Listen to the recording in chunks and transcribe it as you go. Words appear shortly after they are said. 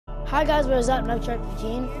Hi guys, what is that? No Shark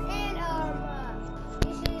 15. And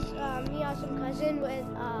this is me awesome cousin with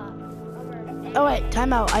Oh wait,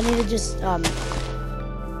 time out. I need to just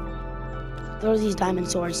throw these diamond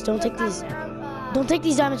swords. Don't take these. Don't take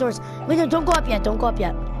these diamond swords. Wait, no, don't go up yet. Don't go up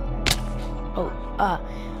yet. Oh,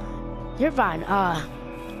 you're fine.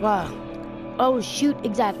 Oh shoot,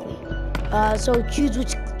 exactly. So choose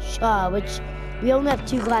which we only have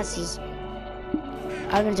 2 glasses.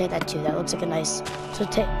 I'm gonna take that too. That looks like a nice.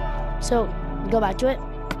 So go back to it,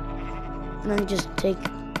 and then just take. You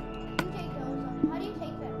take those. How do you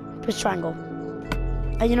take them? Press triangle.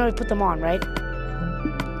 And you know to put them on, right?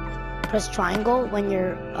 Press triangle when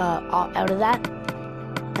you're out of that,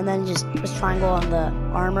 and then just press triangle on the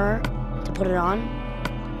armor to put it on.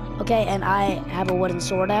 Okay, and I have a wooden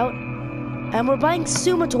sword out, and we're playing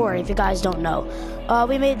Sumatori. If you guys don't know,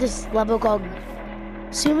 we made this level called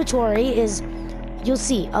Sumatori. You'll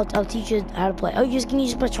see. I'll teach you how to play. Oh, can you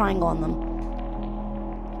just press triangle on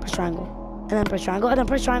them? Press triangle, and then press triangle, and then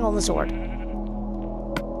press triangle on the sword.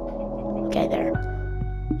 Okay, there.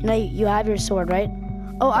 You know you have your sword, right?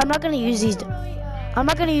 Oh, I'm not gonna use these. I'm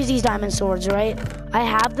not gonna use these diamond swords, right? I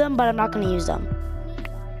have them, but I'm not gonna use them.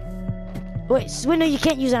 Wait, no, you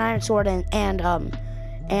can't use an iron sword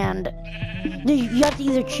no, you have to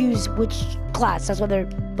either choose which class. That's why they're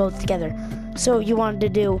both together. So you wanted to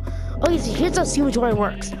do. Okay, so here's how Sumatori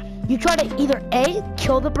works. You try to either A,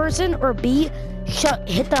 kill the person, or B,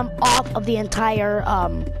 hit them off of the entire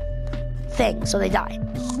thing, so they die.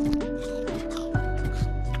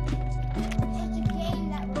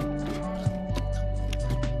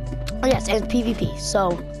 Oh yes, and it's PvP,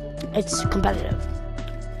 so it's competitive.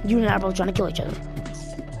 You and I are both trying to kill each other.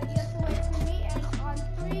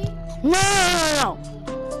 No.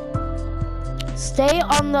 Stay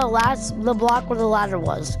on the block where the ladder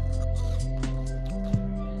was.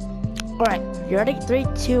 All right, you ready? 3,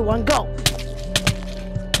 2, 1, go.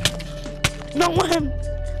 No one.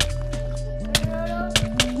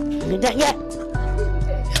 You're done yet?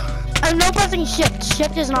 I'm no pressing shift.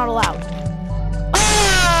 Shift is not allowed.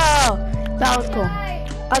 Oh, that was cool.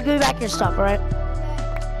 I'll give you back your stuff. All right.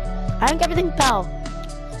 I think everything fell.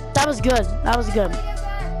 That was good. That was good.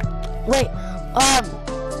 Wait.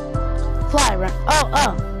 Fly.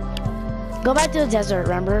 Oh. Go back to the desert.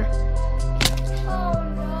 Remember?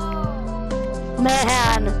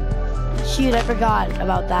 Man, shoot, I forgot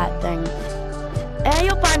about that thing. And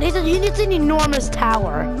you'll find it's an enormous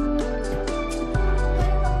tower.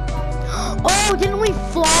 Oh, didn't we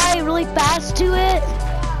fly really fast to it?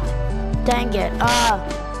 Dang it.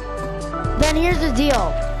 Then here's the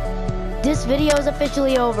deal. This video is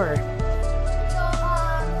officially over.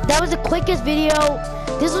 That was the quickest video.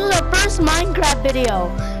 This was our first Minecraft video.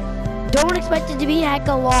 Don't expect it to be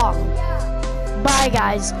hecka long. Bye,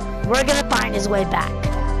 guys. We're gonna find his way back.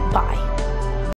 Bye.